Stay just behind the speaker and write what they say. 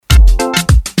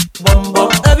bum bum.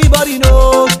 Everybody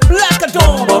know,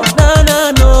 Blackdon. Na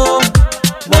na no,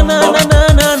 na na na na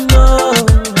na no.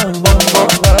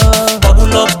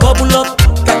 Bubble up, cock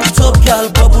it up, girl.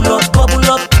 Bubble up, cock it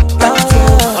up.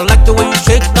 I like the way you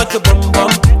shake that your bum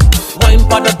bum. Wine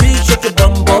by the beach, shake your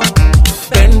bum bum.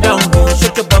 Bend down low,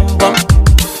 shake your bum bum.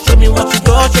 Show me what you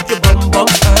got, shake your bum bum.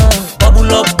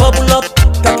 Bubble up, cock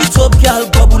it up, girl.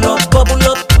 Bubble up, cock it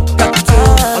up.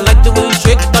 I like the way you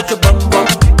shake that your bum bum.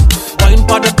 Wine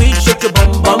by the beach, shake your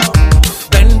bum bum.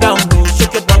 Bend down low,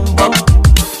 shake your bum bum.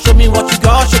 Show me what you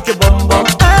got, shake your bum bum.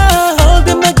 All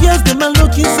them my girls, them are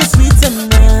looking so sweet and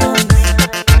nice.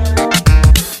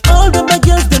 All them my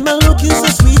girls, them are looking so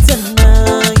sweet and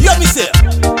nice. You hear me say?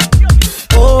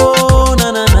 Oh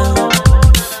na na na,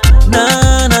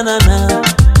 na na na na.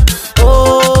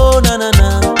 Oh na na na,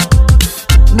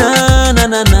 na na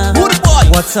na na. Good boy.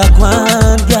 What's a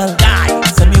grand girl? Die.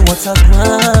 Tell me what's a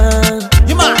grand.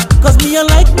 You man. Cause me I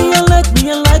like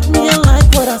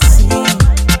what I see.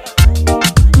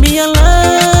 Me I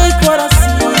like what I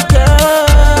see,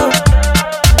 girl.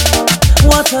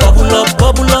 What a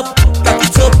Bubble up, cock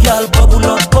it up, girl. Bubble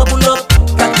up, cock it up.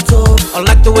 I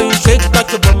like the way you shake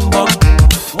that your bum bum.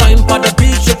 Wine by the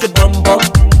beach, shake your bum bum.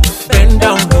 Bend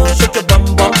down low, shake your bum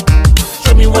bum.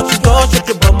 Show me what you got, shake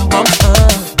your bum bum.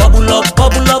 Bubble up,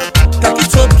 cock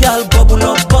it up, girl. Bubble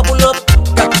up, cock it up.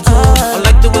 I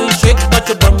like the way you shake that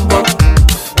your bum bum.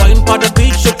 Wine by the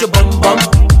beach, shake your bum bum.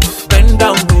 Bend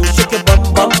down low, shake your bum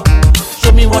bum.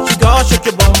 Show me what you got, shake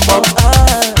your bum bum.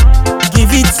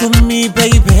 give it to me,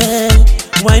 baby.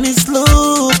 Wine is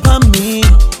slow on me.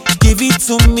 Give it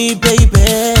to me,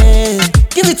 baby.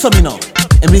 Give it to me now.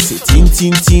 And me say tin,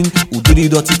 who do the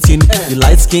dirty tin? The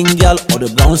light skin girl or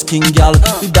the brown skin girl?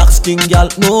 The dark skin girl?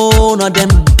 No, not them.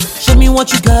 Show me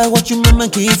what you got, what your mama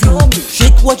gave you.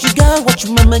 Shake what you got, what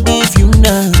your mama gave you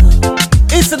now.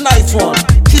 It's a nice one.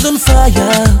 She's on fire.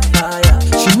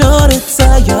 She not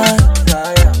tired.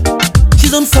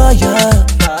 She's on fire.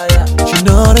 She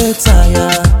not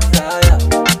tired.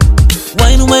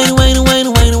 Wine,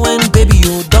 baby,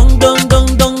 you down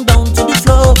to the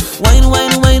floor. Wine,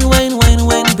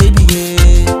 baby,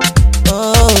 yeah.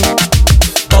 Oh,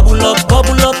 Bubble up, cock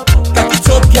it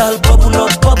up, girl. Bubble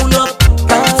up, cock it up.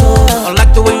 I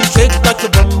like the way you shake that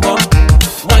your bum bum.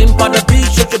 Wine by the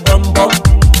beach, shake your bum bum.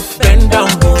 Bend down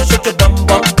low, shake your bum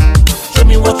bum. Show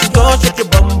me what you got, shake your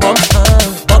bum bum.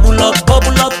 Bubble up, cock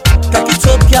it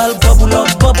up, girl. Bubble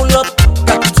up, cock it up.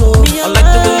 I like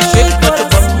the way you shake that your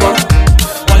bum bum.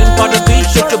 Wine by the beach,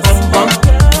 shake your bum bum.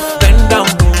 Bend down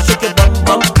low, shake your bum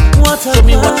bum. Show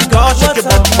me what you got, shake your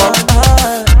bum bum.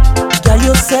 Girl,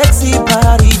 your sexy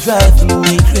body driving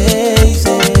me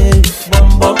crazy. Bum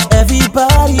bum.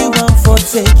 Everybody want to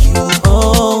take you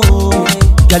home.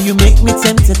 Girl, you make me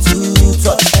tempted to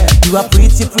touch. You are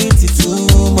pretty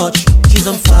too much. She's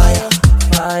on fire.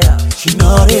 She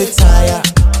not tired.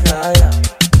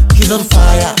 She's on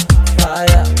fire.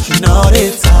 She not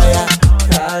tired.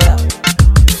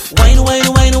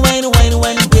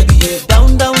 Wine, baby, yeah.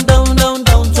 Down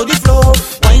to the floor.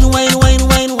 Wine,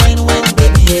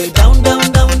 baby, yeah. Down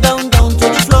to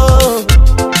the floor.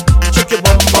 Shake your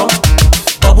bum bum.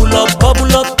 Bubble up,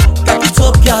 cock it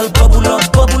up, girl. Bubble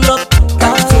up, cock it up.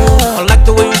 I like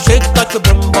the way you shake that your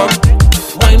bum bum.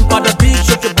 Wine by the beach,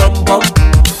 shake your bum bum.